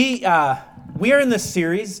We are in this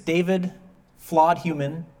series, David, Flawed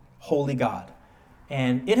Human, Holy God.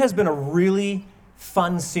 And it has been a really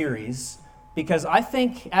fun series because I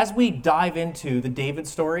think as we dive into the David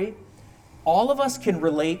story, all of us can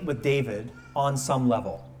relate with David on some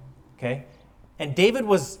level, okay? And David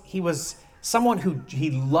was someone who he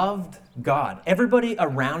loved God. Everybody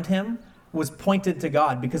around him was pointed to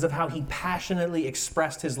God because of how he passionately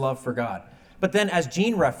expressed his love for God. But then as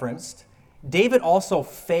Jean referenced, David also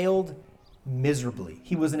failed miserably.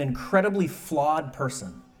 He was an incredibly flawed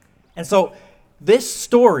person. And so this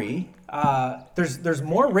story, there's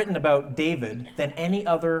more written about David than any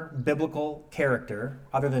other biblical character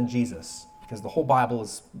other than Jesus, because the whole Bible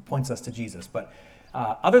points us to Jesus. But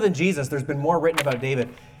other than Jesus, there's been more written about David.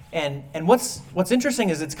 And what's interesting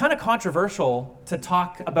is it's kind of controversial to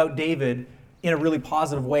talk about David in a really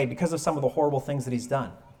positive way because of some of the horrible things that he's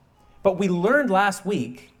done. But we learned last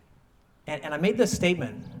week, and I made this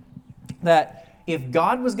statement, that if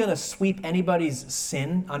God was going to sweep anybody's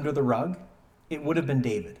sin under the rug, it would have been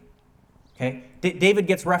David. Okay? David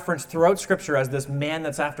gets referenced throughout Scripture as this man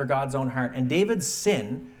that's after God's own heart. And David's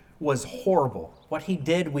sin was horrible. What he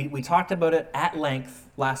did, we talked about it at length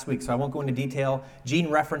last week, so I won't go into detail. Jean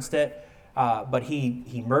referenced it, but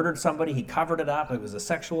he murdered somebody. He covered it up. It was a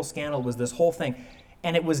sexual scandal. It was this whole thing.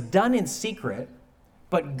 And it was done in secret,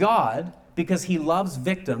 but God, because he loves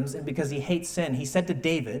victims and because he hates sin, he said to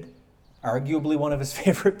David, arguably one of his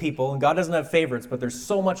favorite people, and God doesn't have favorites, but there's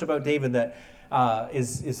so much about David that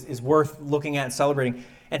is worth looking at and celebrating.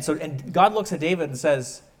 And God looks at David and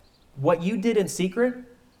says, what you did in secret,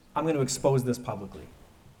 I'm going to expose this publicly.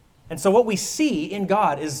 And so what we see in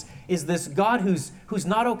God is this God who's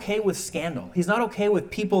not okay with scandal. He's not okay with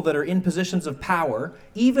people that are in positions of power,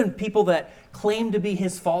 even people that claim to be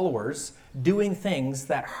his followers, doing things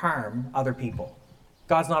that harm other people.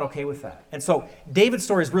 God's not okay with that. And so David's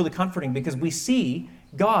story is really comforting because we see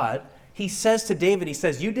God, he says to David, he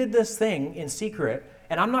says, you did this thing in secret,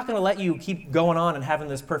 and I'm not going to let you keep going on and having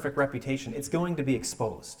this perfect reputation. It's going to be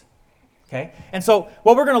exposed. Okay? And so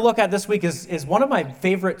what we're going to look at this week is one of my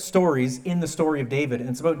favorite stories in the story of David, and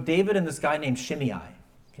it's about David and this guy named Shimei. Can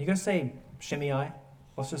you guys say Shimei?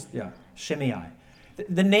 Shimei.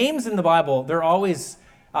 The names in the Bible, they're always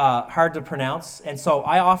hard to pronounce, and so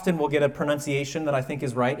I often will get a pronunciation that I think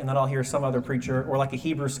is right, and then I'll hear some other preacher or like a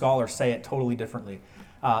Hebrew scholar say it totally differently.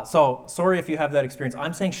 So sorry if you have that experience.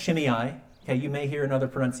 I'm saying Shimei. Okay, you may hear another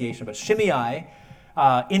pronunciation, but Shimei,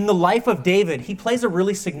 in the life of David, he plays a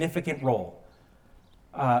really significant role.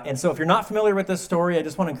 And so if you're not familiar with this story, I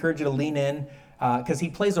just want to encourage you to lean in because he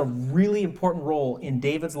plays a really important role in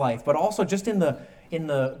David's life, but also just in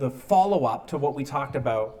the follow-up to what we talked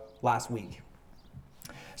about last week.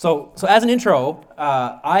 So as an intro,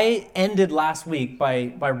 I ended last week by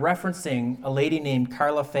referencing a lady named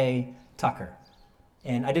Carla Faye Tucker.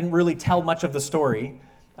 And I didn't really tell much of the story,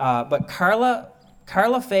 but Carla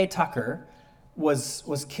Faye Tucker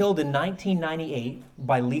was killed in 1998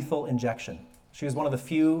 by lethal injection. She was one of the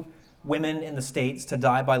few women in the States to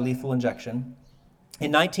die by lethal injection.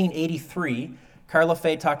 In 1983, Carla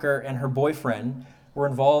Faye Tucker and her boyfriend were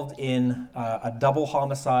involved in a double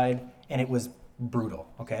homicide, and it was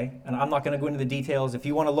brutal, okay? And I'm not going to go into the details. If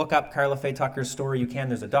you want to look up Carla Faye Tucker's story, you can.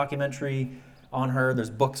 There's a documentary on her. There's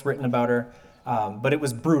books written about her. But it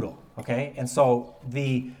was brutal, okay? And so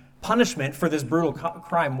the punishment for this brutal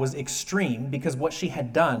crime was extreme because what she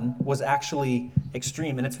had done was actually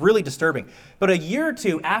extreme, and it's really disturbing. But a year or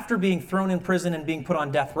two after being thrown in prison and being put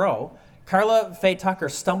on death row, Carla Faye Tucker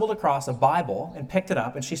stumbled across a Bible and picked it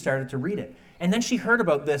up, and she started to read it. And then she heard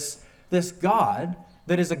about this God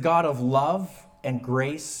that is a God of love and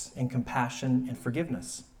grace and compassion and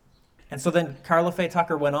forgiveness. And so then Carla Faye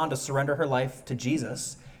Tucker went on to surrender her life to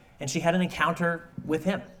Jesus, and she had an encounter with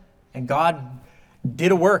him. And God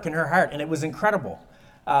did a work in her heart, and it was incredible.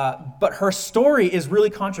 But her story is really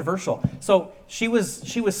controversial. So she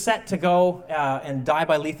was set to go and die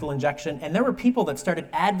by lethal injection, and there were people that started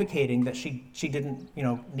advocating that she didn't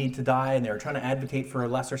need to die, and they were trying to advocate for a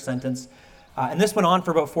lesser sentence. And this went on for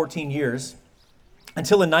about 14 years,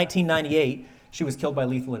 until in 1998, she was killed by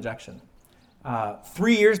lethal injection.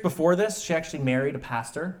 3 years before this, she actually married a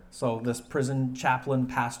pastor. So this prison chaplain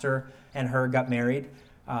pastor and her got married.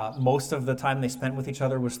 Most of the time they spent with each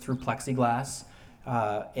other was through plexiglass.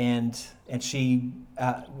 And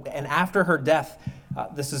after her death,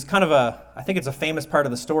 this is kind of I think it's a famous part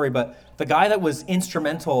of the story, but the guy that was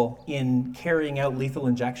instrumental in carrying out lethal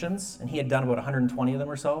injections, and he had done about 120 of them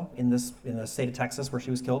or so in the state of Texas where she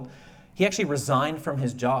was killed, he actually resigned from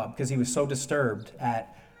his job because he was so disturbed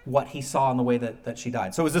at what he saw in the way that she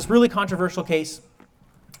died. So it was this really controversial case.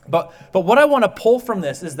 But what I want to pull from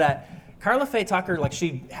this is that Carla Faye Tucker, like,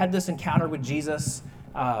 she had this encounter with Jesus,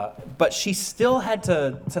 but she still had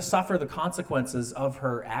to suffer the consequences of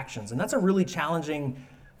her actions. And that's a really challenging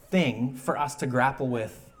thing for us to grapple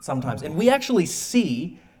with sometimes. And we actually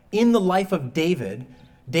see in the life of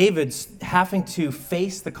David's having to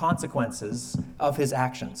face the consequences of his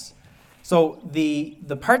actions. So the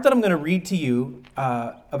part that I'm going to read to you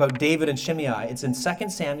about David and Shimei, it's in 2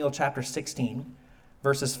 Samuel chapter 16,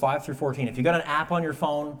 verses 5 through 14. If you've got an app on your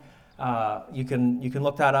phone, you can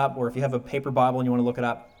look that up, or if you have a paper Bible and you want to look it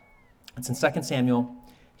up, it's in 2 Samuel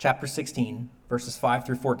chapter 16, verses 5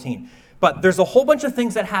 through 14. But there's a whole bunch of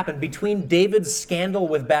things that happen between David's scandal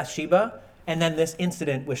with Bathsheba and then this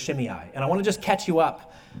incident with Shimei. And I want to just catch you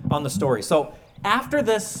up on the story. So after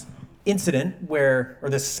this incident or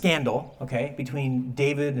this scandal, okay, between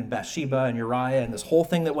David and Bathsheba and Uriah and this whole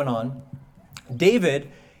thing that went on,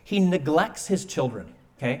 David, he neglects his children,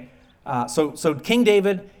 okay? So King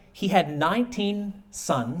David, he had 19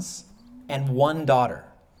 sons and 1 daughter.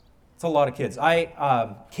 It's a lot of kids.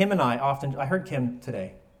 Kim and I heard Kim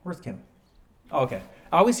today. Where's Kim? Oh, okay.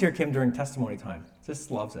 I always hear Kim during testimony time. Just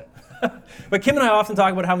loves it. But Kim and I often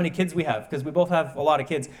talk about how many kids we have, because we both have a lot of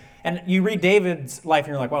kids. And you read David's life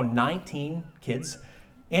and you're like, wow, 19 kids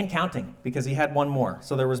and counting, because he had 1 more.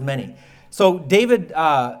 So there was many. So David,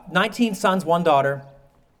 19 sons, 1 daughter,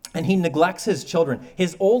 and he neglects his children.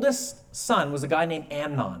 His oldest son was a guy named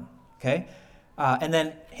Amnon, okay? And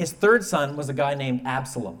then his 3rd son was a guy named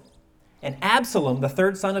Absalom. And Absalom, the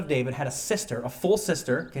 3rd son of David, had a sister, a full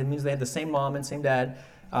sister. Okay, it means they had the same mom and same dad,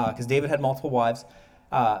 because David had multiple wives.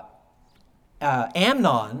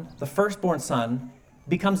 Amnon, the firstborn son,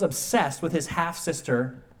 becomes obsessed with his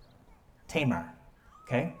half-sister, Tamar.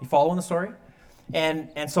 Okay, you following the story?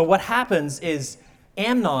 And so what happens is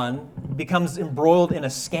Amnon becomes embroiled in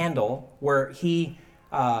a scandal where he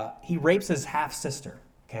rapes his half-sister.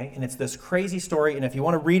 Okay, and it's this crazy story, and if you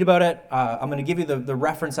want to read about it, I'm going to give you the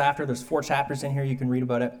reference after. There's 4 chapters in here, you can read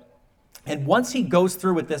about it. And once he goes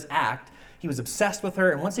through with this act, he was obsessed with her,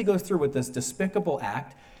 and once he goes through with this despicable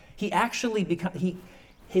act, he actually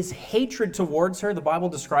his hatred towards her, the Bible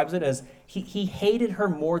describes it as he hated her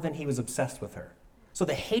more than he was obsessed with her. So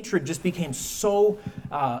the hatred just became so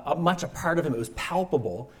much a part of him, it was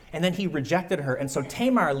palpable, and then he rejected her, and so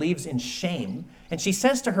Tamar leaves in shame, and she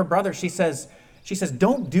says to her brother, she says,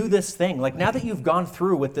 don't do this thing. Like, now that you've gone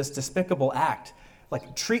through with this despicable act,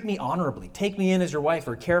 like, treat me honorably. Take me in as your wife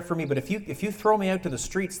or care for me. But if you throw me out to the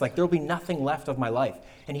streets, like, there'll be nothing left of my life.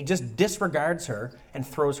 And he just disregards her and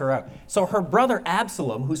throws her out. So her brother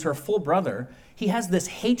Absalom, who's her full brother, he has this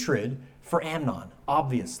hatred for Amnon,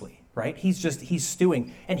 obviously, right? He's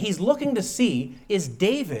stewing. And he's looking to see, is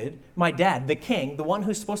David, my dad, the king, the one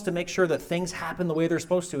who's supposed to make sure that things happen the way they're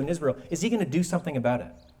supposed to in Israel, is he going to do something about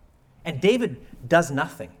it? And David does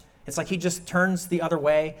nothing. It's like he just turns the other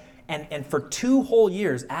way. And for 2 whole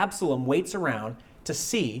years, Absalom waits around to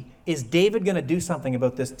see, is David going to do something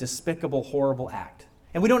about this despicable, horrible act?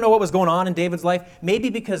 And we don't know what was going on in David's life. Maybe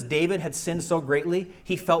because David had sinned so greatly,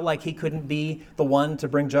 he felt like he couldn't be the one to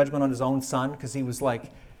bring judgment on his own son, because he was like,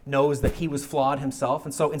 knows that he was flawed himself.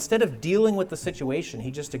 And so instead of dealing with the situation, he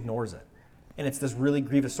just ignores it. And it's this really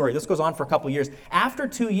grievous story. This goes on for a couple years. After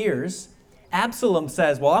 2 years, Absalom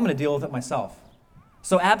says, well, I'm going to deal with it myself.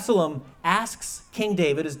 So Absalom asks King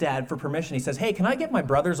David, his dad, for permission. He says, hey, can I get my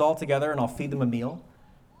brothers all together and I'll feed them a meal?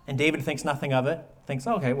 And David thinks nothing of it, thinks,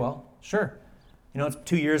 okay, well, sure. It's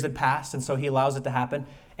 2 years had passed, and so he allows it to happen.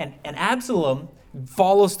 And Absalom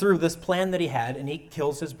follows through this plan that he had, and he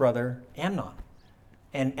kills his brother Amnon.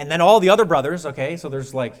 And then all the other brothers, okay, so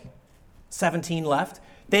there's like 17 left,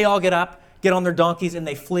 they all get up, get on their donkeys, and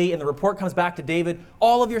they flee. And the report comes back to David,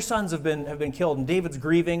 all of your sons have been killed. And David's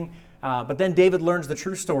grieving. But then David learns the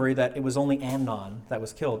true story, that it was only Amnon that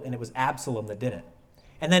was killed, and it was Absalom that did it.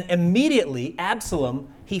 And then immediately, Absalom,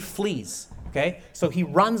 he flees. Okay? So he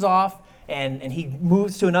runs off, and he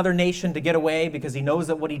moves to another nation to get away, because he knows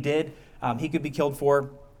that what he did, he could be killed for.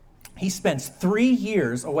 He spends 3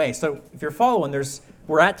 years away. So if you're following,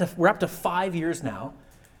 we're up to 5 years now.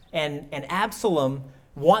 And Absalom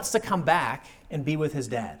wants to come back and be with his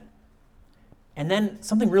dad. And then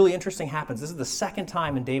something really interesting happens. This is the 2nd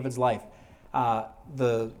time in David's life.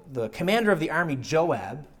 The commander of the army,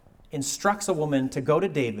 Joab, instructs a woman to go to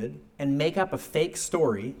David and make up a fake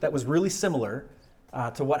story that was really similar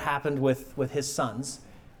to what happened with his sons.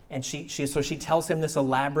 And she tells him this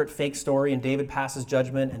elaborate fake story, and David passes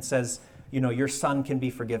judgment and says, your son can be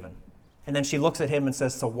forgiven. And then she looks at him and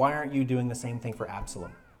says, so why aren't you doing the same thing for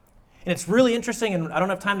Absalom? And it's really interesting, and I don't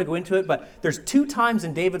have time to go into it, but there's 2 times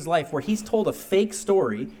in David's life where he's told a fake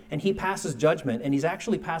story and he passes judgment, and he's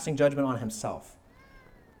actually passing judgment on himself.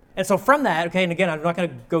 And so from that, okay, and again, I'm not going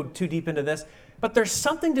to go too deep into this, but there's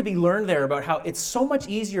something to be learned there about how it's so much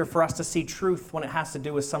easier for us to see truth when it has to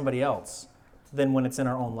do with somebody else than when it's in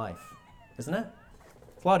our own life, isn't it?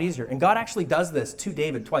 It's a lot easier. And God actually does this to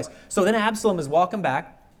David twice. So then Absalom is welcomed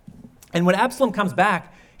back, and when Absalom comes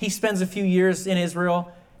back, he spends a few years in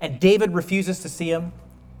Israel, and David refuses to see him.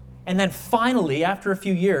 And then finally, after a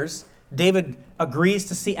few years, David agrees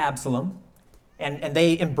to see Absalom, and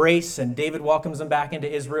they embrace, and David welcomes him back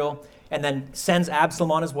into Israel, and then sends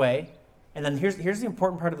Absalom on his way. And then here's the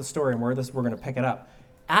important part of the story, and we're going to pick it up.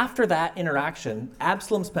 After that interaction,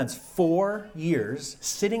 Absalom spends 4 years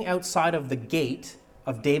sitting outside of the gate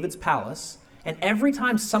of David's palace, and every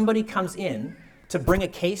time somebody comes in to bring a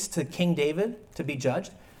case to King David to be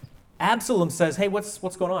judged, Absalom says, hey, what's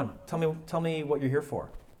going on? Tell me what you're here for.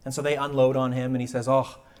 And so they unload on him, and he says,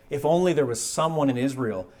 oh, if only there was someone in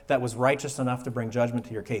Israel that was righteous enough to bring judgment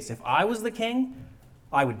to your case. If I was the king,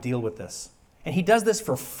 I would deal with this. And he does this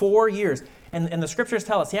for 4 years. And the scriptures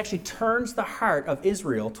tell us he actually turns the heart of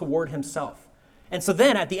Israel toward himself. And so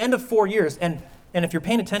then at the end of 4 years, and if you're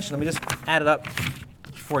paying attention, let me just add it up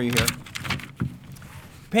for you here.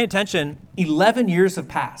 Paying attention, 11 years have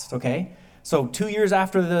passed, okay? So 2 years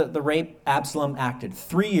after the rape, Absalom acted.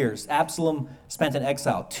 3 years, Absalom spent in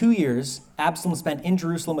exile. 2 years, Absalom spent in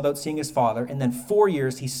Jerusalem without seeing his father. And then 4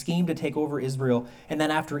 years, he schemed to take over Israel. And then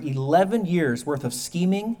after 11 years worth of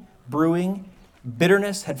scheming, brewing,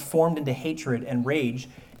 bitterness had formed into hatred and rage.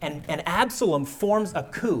 And Absalom forms a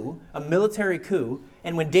coup, a military coup.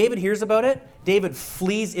 And when David hears about it, David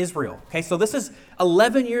flees Israel. Okay, so this is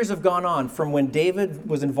 11 years have gone on from when David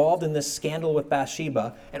was involved in this scandal with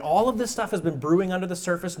Bathsheba. And all of this stuff has been brewing under the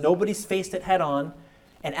surface. Nobody's faced it head on.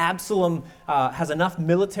 And Absalom has enough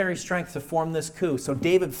military strength to form this coup. So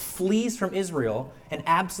David flees from Israel, and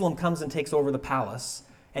Absalom comes and takes over the palace.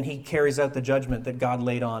 And he carries out the judgment that God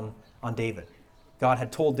laid on David. God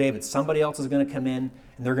had told David, somebody else is going to come in,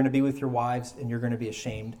 and they're going to be with your wives, and you're going to be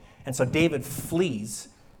ashamed. And so David flees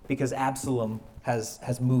because Absalom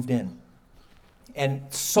has moved in. And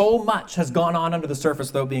so much has gone on under the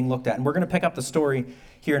surface, though, being looked at. And we're going to pick up the story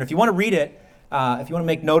here. And if you want to read it, if you want to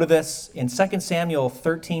make note of this, in 2 Samuel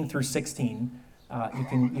 13 through 16, you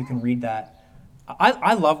can read that.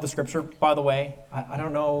 I love the scripture, by the way. I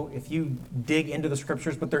don't know if you dig into the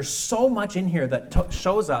scriptures, but there's so much in here that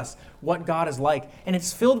shows us what God is like. And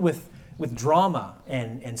it's filled with drama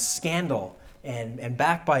and scandal and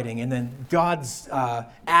backbiting, and then God's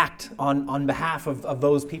act on behalf of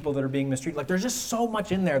those people that are being mistreated. Like, there's just so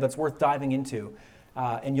much in there that's worth diving into.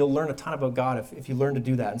 And you'll learn a ton about God if you learn to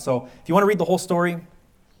do that. And so if you want to read the whole story,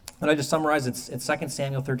 and I just summarize, it's 2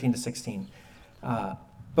 Samuel 13 to 16.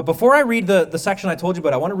 But before I read the section I told you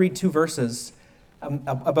about, I want to read 2 verses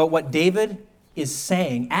about what David is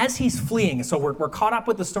saying as he's fleeing. So we're caught up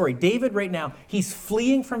with the story. David right now, he's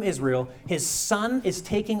fleeing from Israel. His son is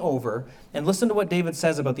taking over. And listen to what David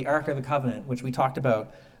says about the Ark of the Covenant, which we talked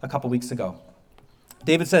about a couple weeks ago.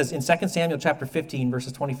 David says in 2 Samuel chapter 15,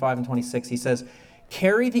 verses 25 and 26, he says,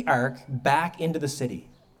 "Carry the ark back into the city.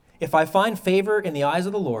 If I find favor in the eyes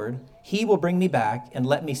of the Lord, he will bring me back and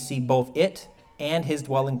let me see both it and his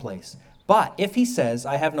dwelling place. But if he says,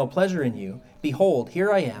 I have no pleasure in you, behold,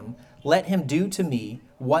 here I am, let him do to me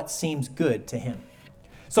what seems good to him."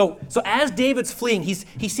 So as David's fleeing, he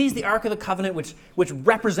sees the Ark of the Covenant, which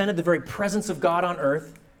represented the very presence of God on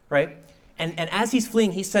earth, right? And as he's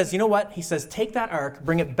fleeing, he says, you know what? He says, take that ark,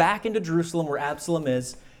 bring it back into Jerusalem where Absalom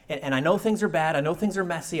is. And I know things are bad. I know things are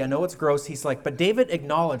messy. I know it's gross. He's like, but David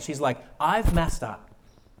acknowledged, he's like, I've messed up.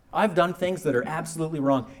 I've done things that are absolutely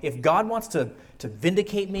wrong. If God wants to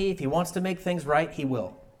vindicate me, if he wants to make things right, he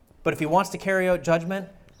will. But if he wants to carry out judgment,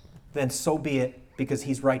 then so be it, because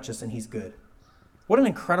he's righteous and he's good. What an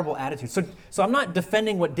incredible attitude. So I'm not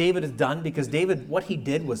defending what David has done, because David, what he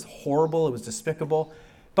did was horrible. It was despicable.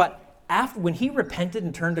 But when he repented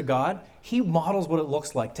and turned to God, he models what it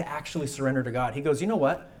looks like to actually surrender to God. He goes, you know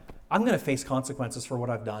what? I'm going to face consequences for what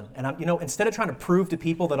I've done. And instead of trying to prove to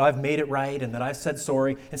people that I've made it right and that I've said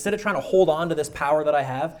sorry, instead of trying to hold on to this power that I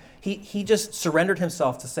have, he just surrendered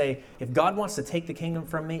himself to say, if God wants to take the kingdom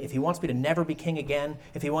from me, if he wants me to never be king again,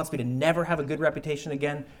 if he wants me to never have a good reputation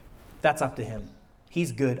again, that's up to him.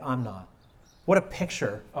 He's good, I'm not. What a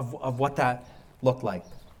picture of what that looked like.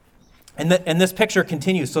 And this picture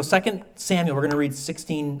continues. So 2 Samuel, we're going to read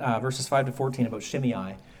 16 verses 5 to 14 about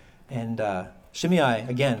Shimei. And Shimei,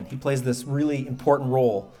 again, he plays this really important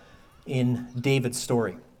role in David's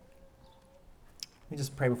story. Let me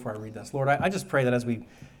just pray before I read this. Lord, I just pray that as we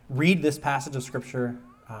read this passage of Scripture,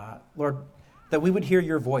 Lord, that we would hear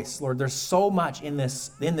your voice. Lord, there's so much in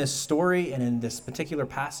this story and in this particular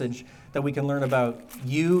passage that we can learn about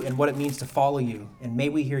you and what it means to follow you. And may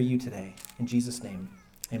we hear you today. In Jesus' name,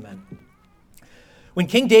 amen. When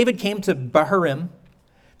King David came to Bahurim,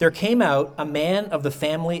 there came out a man of the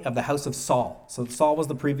family of the house of Saul. So Saul was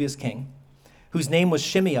the previous king, whose name was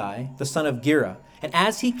Shimei, the son of Gera. And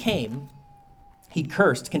as he came, he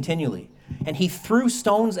cursed continually. And he threw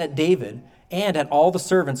stones at David and at all the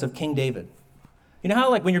servants of King David. You know how,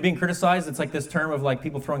 like, when you're being criticized, it's like this term of, like,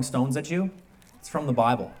 people throwing stones at you? It's from the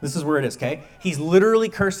Bible. This is where it is, okay? He's literally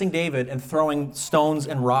cursing David and throwing stones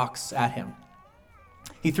and rocks at him.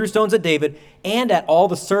 He threw stones at David and at all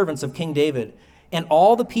the servants of King David. And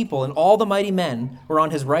all the people and all the mighty men were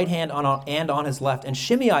on his right hand and on his left. And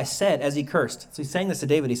Shimei said as he cursed, so he's saying this to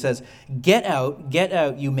David, he says, get out,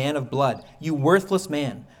 you man of blood, you worthless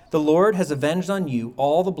man. The Lord has avenged on you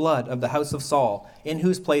all the blood of the house of Saul, in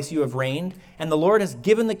whose place you have reigned, and the Lord has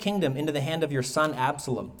given the kingdom into the hand of your son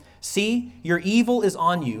Absalom. See, your evil is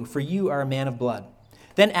on you, for you are a man of blood.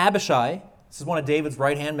 Then Abishai, this is one of David's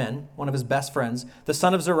right-hand men, one of his best friends, the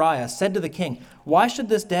son of Zeruiah, said to the king, why should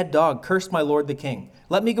this dead dog curse my lord the king?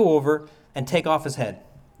 Let me go over and take off his head.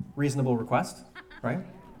 Reasonable request, right?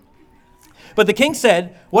 But the king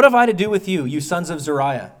said, what have I to do with you, you sons of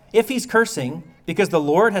Zeruiah? If he's cursing, because the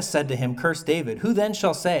Lord has said to him, curse David, who then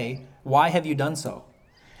shall say, why have you done so?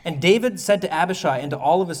 And David said to Abishai and to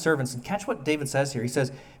all of his servants, and catch what David says here. He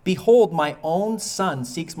says, behold, my own son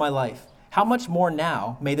seeks my life. How much more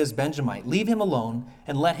now may this Benjamite? Leave him alone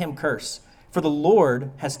and let him curse, for the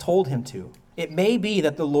Lord has told him to. It may be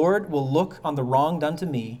that the Lord will look on the wrong done to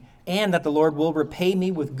me, and that the Lord will repay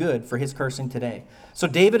me with good for his cursing today. So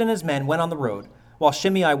David and his men went on the road, while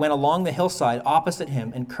Shimei went along the hillside opposite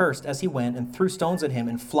him and cursed as he went and threw stones at him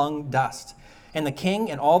and flung dust. And the king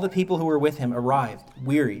and all the people who were with him arrived,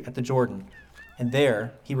 weary, at the Jordan, and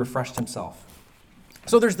there he refreshed himself.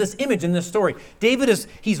 So there's this image in this story.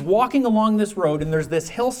 He's walking along this road, and there's this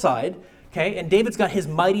hillside, okay? And David's got his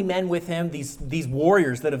mighty men with him, these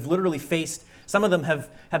warriors that have literally faced, some of them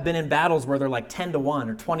have been in battles where they're like 10-1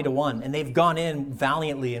 or 20-1, and they've gone in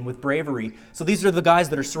valiantly and with bravery. So these are the guys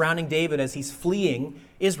that are surrounding David as he's fleeing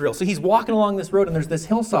Israel. So he's walking along this road, and there's this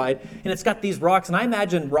hillside, and it's got these rocks, and I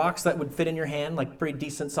imagine rocks that would fit in your hand, like pretty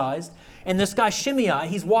decent sized. And this guy Shimei,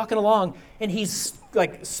 he's walking along, and he's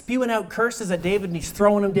like spewing out curses at David, and he's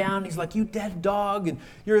throwing him down. He's like, you dead dog, and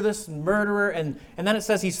you're this murderer. And then it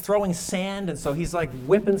says he's throwing sand, and so he's like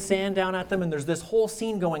whipping sand down at them, and there's this whole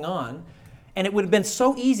scene going on. And it would have been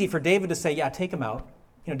so easy for David to say, yeah, take him out.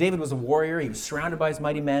 You know, David was a warrior. He was surrounded by his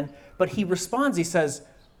mighty men. But he responds, he says,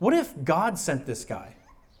 what if God sent this guy?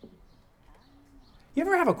 You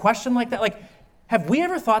ever have a question like that? Like, have we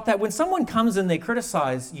ever thought that when someone comes and they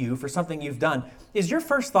criticize you for something you've done, is your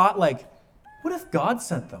first thought like, what if God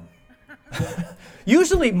sent them?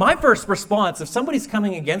 Usually my first response, if somebody's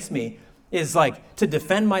coming against me, is like to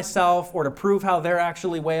defend myself or to prove how they're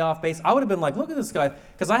actually way off base. I would have been like, look at this guy.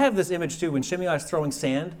 Because I have this image too, when Shimei is throwing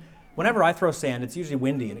sand, whenever I throw sand, it's usually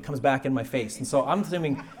windy and it comes back in my face. And so I'm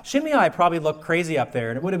assuming Shimei probably looked crazy up there,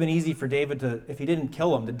 and it would have been easy for David to, if he didn't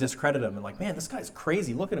kill him, to discredit him. And like, man, this guy's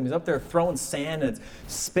crazy. Look at him. He's up there throwing sand and it's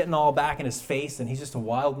spitting all back in his face, and he's just a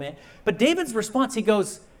wild man. But David's response, he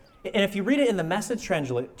goes, and if you read it in the Message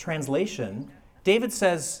translation, David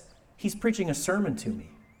says, he's preaching a sermon to me.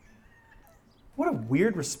 What a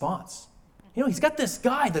weird response. You know, he's got this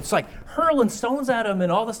guy that's like hurling stones at him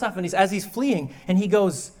and all this stuff, and as he's fleeing, and he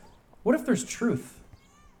goes, what if there's truth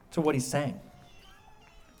to what he's saying?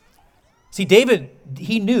 See, David,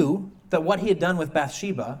 he knew that what he had done with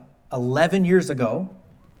Bathsheba 11 years ago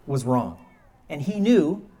was wrong. And he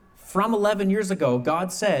knew from 11 years ago,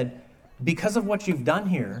 God said, because of what you've done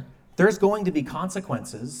here, there's going to be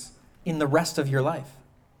consequences in the rest of your life.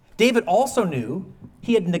 David also knew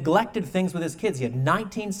he had neglected things with his kids. He had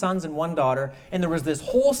 19 sons and one daughter, and there was this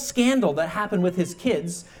whole scandal that happened with his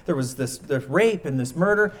kids. There was this rape and this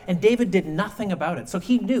murder, and David did nothing about it. So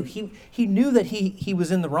he knew. He knew that he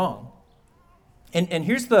was in the wrong. And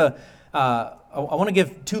here's I want to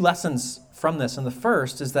give two lessons from this. And the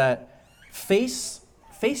first is that face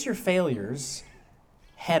your failures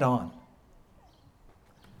head on.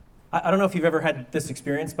 I don't know if you've ever had this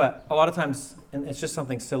experience, but a lot of times, and it's just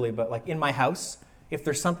something silly, but like in my house, if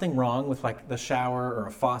there's something wrong with like the shower or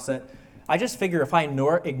a faucet, I just figure if I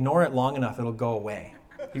ignore it long enough, it'll go away.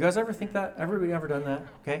 You guys ever think that? Everybody ever done that?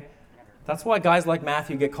 Okay. That's why guys like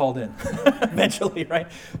Matthew get called in eventually, right?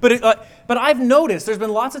 But I've noticed there's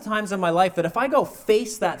been lots of times in my life that if I go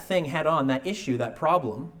face that thing head on, that issue, that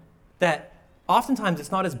problem, that oftentimes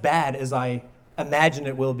it's not as bad as I imagine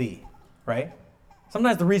it will be, right?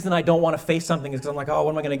 Sometimes the reason I don't want to face something is because I'm like, oh,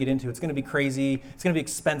 what am I going to get into? It's going to be crazy. It's going to be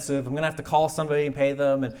expensive. I'm going to have to call somebody and pay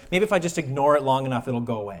them. And maybe if I just ignore it long enough, it'll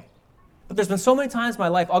go away. But there's been so many times in my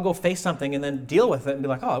life I'll go face something and then deal with it and be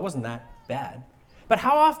like, oh, it wasn't that bad. But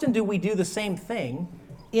how often do we do the same thing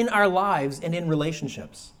in our lives and in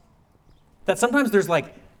relationships? That sometimes there's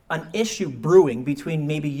like an issue brewing between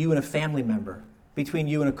maybe you and a family member, between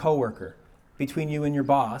you and a coworker, between you and your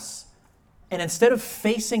boss. And instead of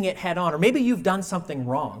facing it head on, or maybe you've done something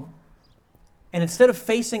wrong, and instead of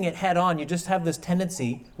facing it head on, you just have this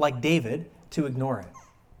tendency, like David, to ignore it.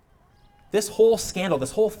 This whole scandal,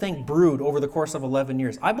 this whole thing brewed over the course of 11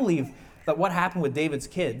 years. I believe that what happened with David's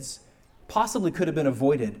kids possibly could have been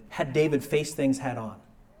avoided had David faced things head on.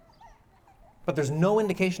 But there's no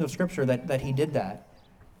indication of Scripture that he did that.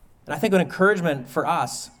 And I think an encouragement for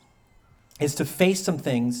us is to face some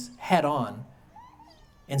things head on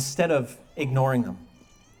instead of ignoring them.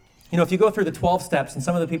 You know, if you go through the 12 steps, and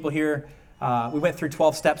some of the people here, we went through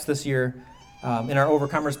 12 steps this year in our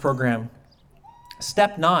Overcomers program.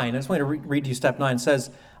 Step 9, I just want to read to you step 9,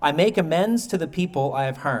 says, I make amends to the people I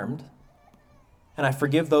have harmed, and I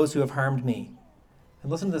forgive those who have harmed me.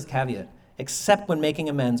 And listen to this caveat, except when making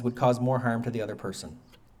amends would cause more harm to the other person.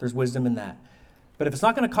 There's wisdom in that. But if it's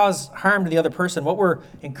not going to cause harm to the other person, what we're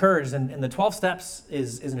encouraged, and the 12 steps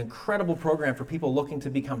is an incredible program for people looking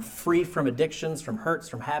to become free from addictions, from hurts,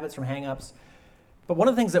 from habits, from hang-ups. But one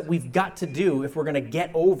of the things that we've got to do if we're going to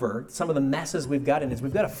get over some of the messes we've got in is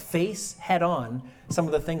we've got to face head-on some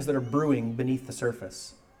of the things that are brewing beneath the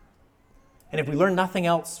surface. And if we learn nothing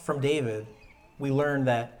else from David, we learn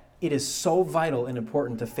that it is so vital and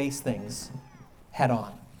important to face things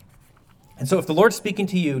head-on. And so if the Lord's speaking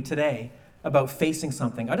to you today about facing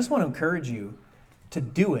something, I just want to encourage you to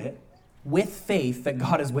do it with faith that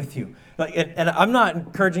God is with you. And I'm not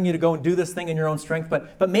encouraging you to go and do this thing in your own strength,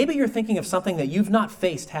 but maybe you're thinking of something that you've not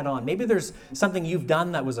faced head on. Maybe there's something you've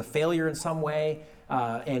done that was a failure in some way,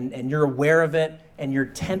 and you're aware of it, and you're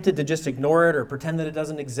tempted to just ignore it or pretend that it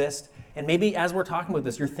doesn't exist. And maybe as we're talking about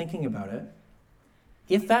this, you're thinking about it.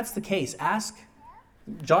 If that's the case,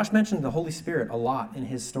 Josh mentioned the Holy Spirit a lot in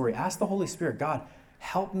his story. Ask the Holy Spirit, God,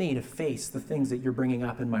 help me to face the things that you're bringing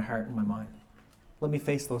up in my heart and my mind. Let me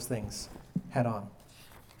face those things head on.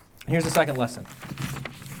 Here's the second lesson.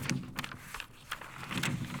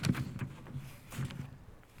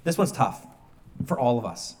 This one's tough for all of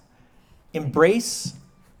us. Embrace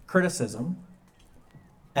criticism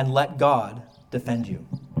and let God defend you.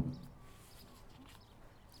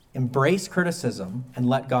 Embrace criticism and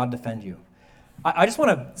let God defend you. I just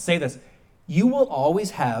want to say this. You will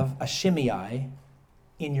always have a Shimei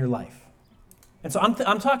in your life. And so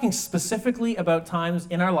I'm talking specifically about times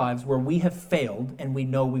in our lives where we have failed and we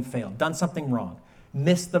know we've failed, done something wrong,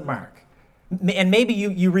 missed the mark. And maybe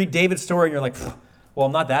you read David's story and you're like, well,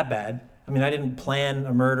 I'm not that bad. I mean, I didn't plan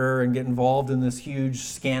a murder and get involved in this huge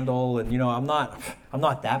scandal and, I'm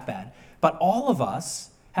not that bad. But all of us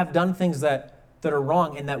have done things that are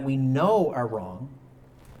wrong and that we know are wrong.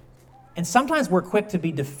 And sometimes we're quick to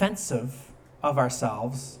be defensive of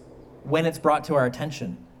ourselves when it's brought to our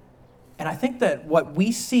attention. And I think that what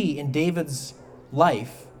we see in David's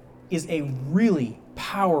life is a really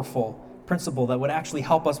powerful principle that would actually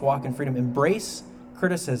help us walk in freedom. Embrace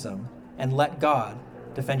criticism and let God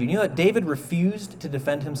defend you. You know that David refused to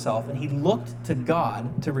defend himself and he looked to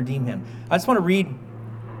God to redeem him. I just want to read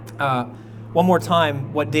one more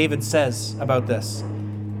time what David says about this,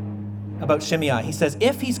 about Shimei. He says,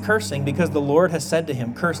 if he's cursing because the Lord has said to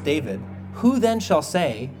him, curse David, who then shall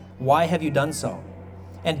say, why have you done so?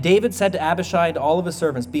 And David said to Abishai and to all of his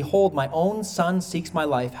servants, behold, my own son seeks my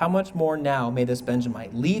life. How much more now may this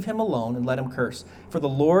Benjamite? Leave him alone and let him curse, for the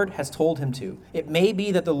Lord has told him to. It may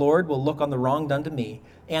be that the Lord will look on the wrong done to me,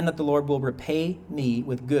 and that the Lord will repay me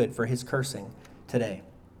with good for his cursing today.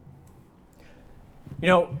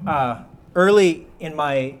 Early in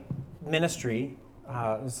my ministry,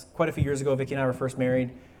 it was quite a few years ago, Vicki and I were first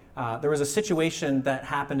married, there was a situation that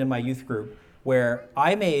happened in my youth group where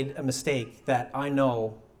I made a mistake that I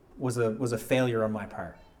know was a failure on my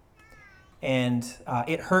part. And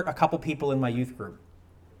it hurt a couple people in my youth group.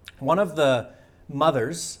 One of the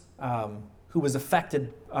mothers who was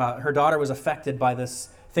affected, her daughter was affected by this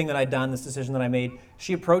thing that I'd done, this decision that I made.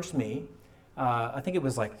 She approached me, I think it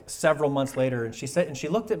was like several months later, and she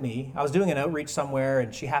looked at me. I was doing an outreach somewhere,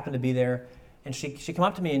 and she happened to be there. And she came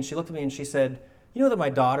up to me, and she looked at me, and she said, you know that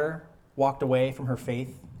my daughter walked away from her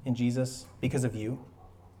faith in Jesus because of you?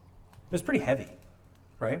 It was pretty heavy,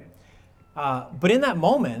 right? But in that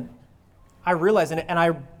moment, I realized, and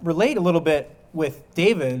I relate a little bit with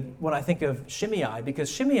David when I think of Shimei,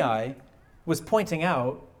 because Shimei was pointing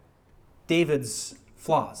out David's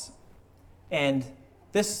flaws. And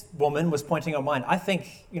this woman was pointing out mine. I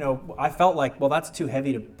think, I felt like, well, that's too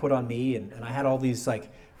heavy to put on me. And I had all these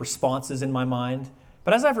responses in my mind.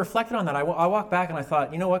 But as I've reflected on that, I walked back and I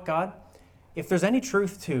thought, you know what, God? If there's any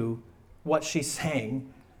truth to what she's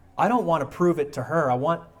saying, I don't want to prove it to her. I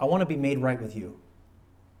want to be made right with you.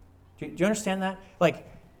 Do you understand that?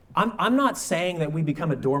 I'm not saying that we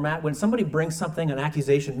become a doormat. When somebody brings something, an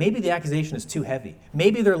accusation, maybe the accusation is too heavy.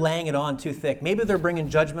 Maybe they're laying it on too thick. Maybe they're bringing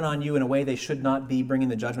judgment on you in a way they should not be bringing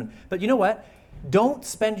the judgment. But you know what? Don't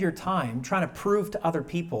spend your time trying to prove to other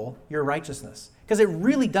people your righteousness, because it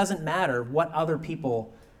really doesn't matter what other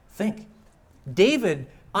people think. David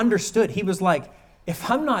understood. He was like, if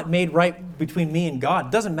I'm not made right between me and God,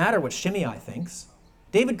 it doesn't matter what Shimei thinks.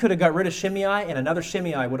 David could have got rid of Shimei and another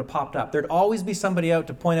Shimei would have popped up. There'd always be somebody out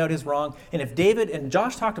to point out his wrong. And if David, and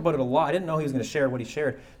Josh talked about it a lot, I didn't know he was going to share what he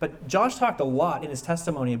shared, but Josh talked a lot in his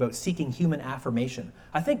testimony about seeking human affirmation.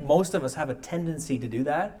 I think most of us have a tendency to do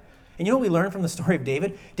that. And you know what we learned from the story of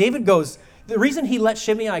David? David goes, the reason he let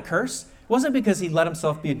Shimei curse wasn't because he let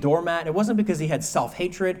himself be a doormat. It wasn't because he had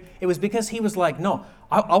self-hatred. It was because he was like, no,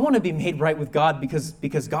 I want to be made right with God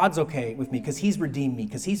because God's okay with me, because he's redeemed me,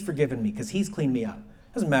 because he's forgiven me, because he's cleaned me up.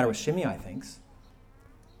 It doesn't matter what Shimei thinks.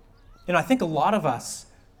 I think a lot of us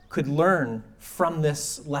could learn from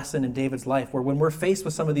this lesson in David's life, where when we're faced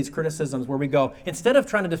with some of these criticisms, where we go, instead of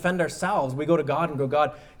trying to defend ourselves, we go to God and go,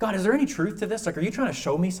 God, is there any truth to this? Are you trying to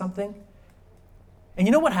show me something? And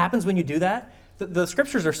you know what happens when you do that? The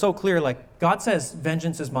scriptures are so clear. God says,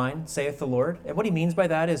 vengeance is mine, saith the Lord. And what he means by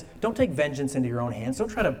that is, don't take vengeance into your own hands. Don't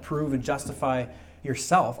try to prove and justify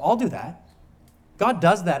yourself. I'll do that. God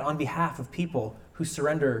does that on behalf of people who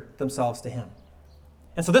surrender themselves to him.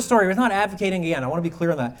 And so this story is not advocating, again, I want to be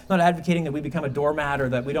clear on that, not advocating that we become a doormat or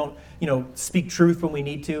that we don't, speak truth when we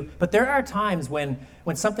need to. But there are times when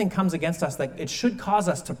something comes against us that it should cause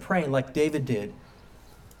us to pray like David did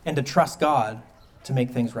and to trust God to make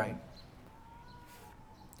things right.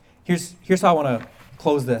 Here's how I want to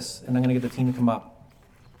close this, and I'm going to get the team to come up.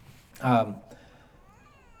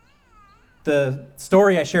 The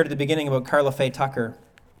story I shared at the beginning about Carla Faye Tucker,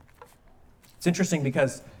 it's interesting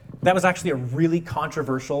because that was actually a really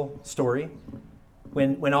controversial story.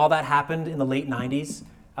 When all that happened in the late 90s,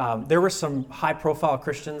 there were some high-profile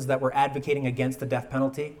Christians that were advocating against the death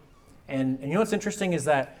penalty. And you know what's interesting is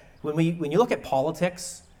that when you look at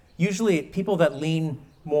politics, usually people that lean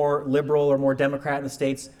more liberal or more Democrat in the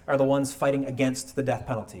States are the ones fighting against the death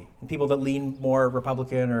penalty. And people that lean more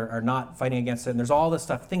Republican are not fighting against it. And there's all this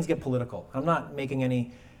stuff. Things get political. I'm not making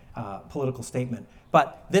any political statement.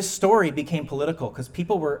 But this story became political because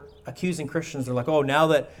people were accusing Christians. They're like, oh, now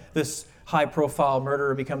that this high-profile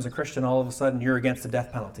murderer becomes a Christian, all of a sudden you're against the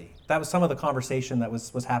death penalty. That was some of the conversation that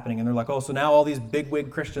was happening. And they're like, oh, so now all these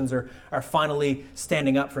bigwig Christians are finally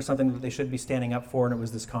standing up for something that they should be standing up for, and it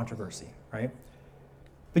was this controversy, right?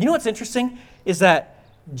 But you know what's interesting is that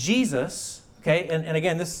Jesus, okay, and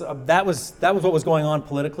again, that was what was going on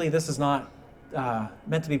politically. This is not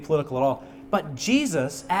meant to be political at all. But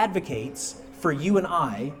Jesus advocates for you and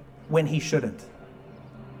I when he shouldn't.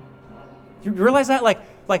 You realize that?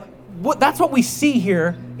 That's what we see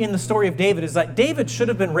here in the story of David, is that David should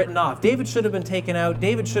have been written off. David should have been taken out.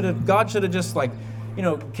 God should have just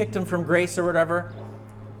kicked him from grace or whatever.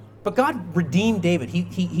 But God redeemed David.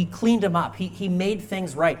 He cleaned him up. He made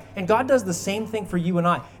things right. And God does the same thing for you and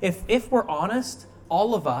I. If we're honest,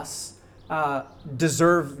 all of us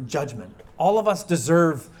deserve judgment. All of us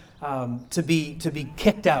deserve to be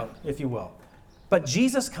kicked out, if you will. But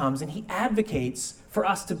Jesus comes and he advocates for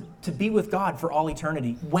us to be with God for all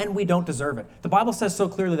eternity when we don't deserve it. The Bible says so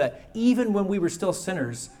clearly that even when we were still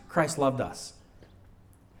sinners, Christ loved us.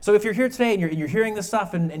 So if you're here today and you're hearing this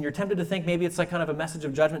stuff and you're tempted to think maybe it's kind of a message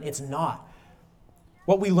of judgment, it's not.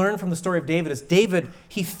 What we learn from the story of David is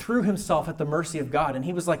he threw himself at the mercy of God. And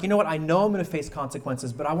he was like, you know what, I know I'm going to face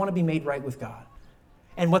consequences, but I want to be made right with God.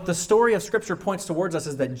 And what the story of Scripture points towards us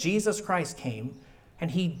is that Jesus Christ came and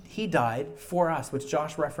he died for us, which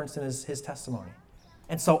Josh referenced in his testimony.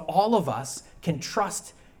 And so all of us can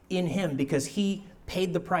trust in him because he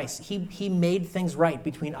paid the price. He made things right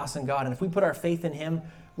between us and God. And if we put our faith in him,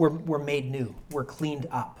 we're made new. We're cleaned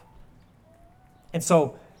up. And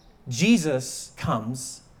so Jesus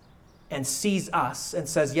comes and sees us and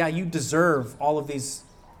says, yeah, you deserve all of these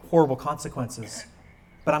horrible consequences,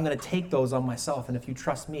 but I'm going to take those on myself. And if you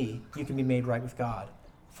trust me, you can be made right with God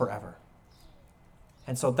forever.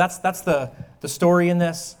 And so that's the story in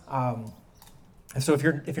this. And so if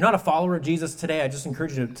you're not a follower of Jesus today, I just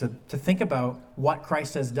encourage you to think about what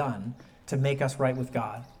Christ has done to make us right with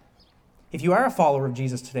God. If you are a follower of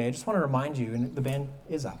Jesus today, I just want to remind you, and the band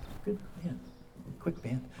is up. Good band. Quick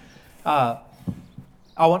band. I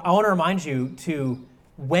want to remind you to,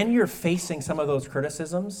 when you're facing some of those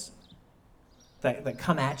criticisms that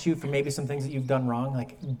come at you for maybe some things that you've done wrong,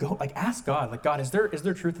 ask God, God, is there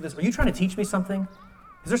truth to this? Are you trying to teach me something?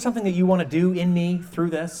 Is there something that you want to do in me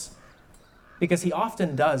through this? Because he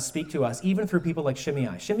often does speak to us, even through people like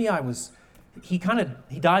Shimei. Shimei he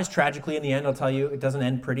dies tragically in the end, I'll tell you. It doesn't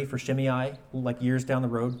end pretty for Shimei, years down the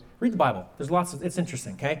road. Read the Bible. It's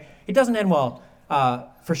interesting, okay? It doesn't end well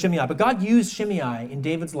for Shimei, but God used Shimei in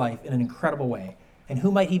David's life in an incredible way. And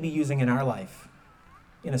who might he be using in our life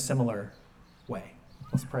in a similar way?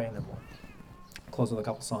 Let's pray and then we'll close with a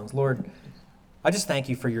couple songs. Lord, I just thank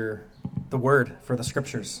you for the word, for the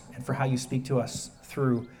scriptures, and for how you speak to us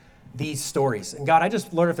through these stories. And God,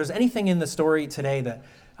 Lord, if there's anything in the story today that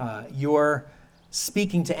you're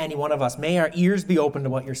speaking to any one of us, may our ears be open to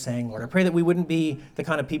what you're saying, Lord. I pray that we wouldn't be the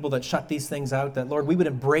kind of people that shut these things out, that, Lord, we would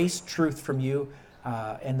embrace truth from you,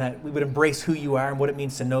 and that we would embrace who you are and what it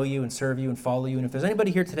means to know you and serve you and follow you. And if there's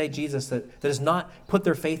anybody here today, Jesus, that has not put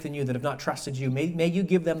their faith in you, that have not trusted you, may you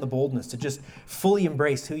give them the boldness to just fully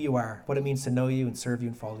embrace who you are, what it means to know you and serve you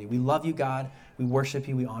and follow you. We love you, God. We worship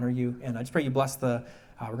you. We honor you. And I just pray you bless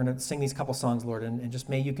we're going to sing these couple songs, Lord, and just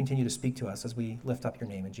may you continue to speak to us as we lift up your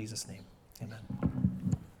name. In Jesus' name, amen.